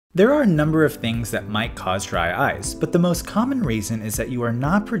There are a number of things that might cause dry eyes, but the most common reason is that you are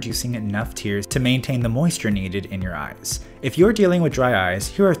not producing enough tears to maintain the moisture needed in your eyes. If you're dealing with dry eyes,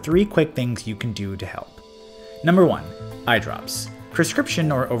 here are 3 quick things you can do to help. Number 1. Eye drops. Prescription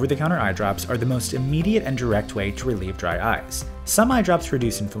or over-the-counter eye drops are the most immediate and direct way to relieve dry eyes. Some eye drops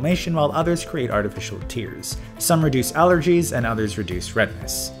reduce inflammation while others create artificial tears. Some reduce allergies and others reduce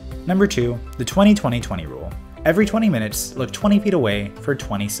redness. Number 2. The 20-20-20 rule. Every 20 minutes, look 20 feet away for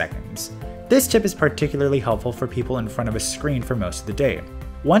 20 seconds. This tip is particularly helpful for people in front of a screen for most of the day.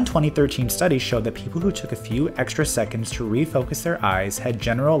 One 2013 study showed that people who took a few extra seconds to refocus their eyes had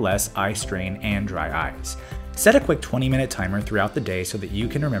generally less eye strain and dry eyes. Set a quick 20-minute timer throughout the day so that you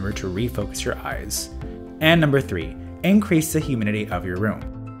can remember to refocus your eyes. And number 3, increase the humidity of your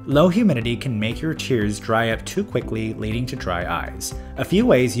room. Low humidity can make your tears dry up too quickly, leading to dry eyes. A few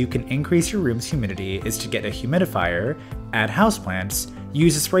ways you can increase your room's humidity is to get a humidifier, add houseplants,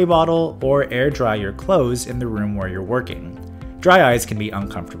 use a spray bottle, or air dry your clothes in the room where you're working. Dry eyes can be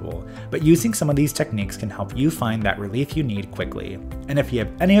uncomfortable, but using some of these techniques can help you find that relief you need quickly. And if you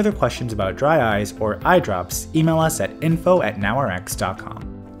have any other questions about dry eyes or eye drops, email us at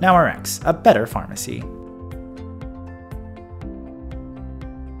info@nowrx.com. NowRx, a better pharmacy.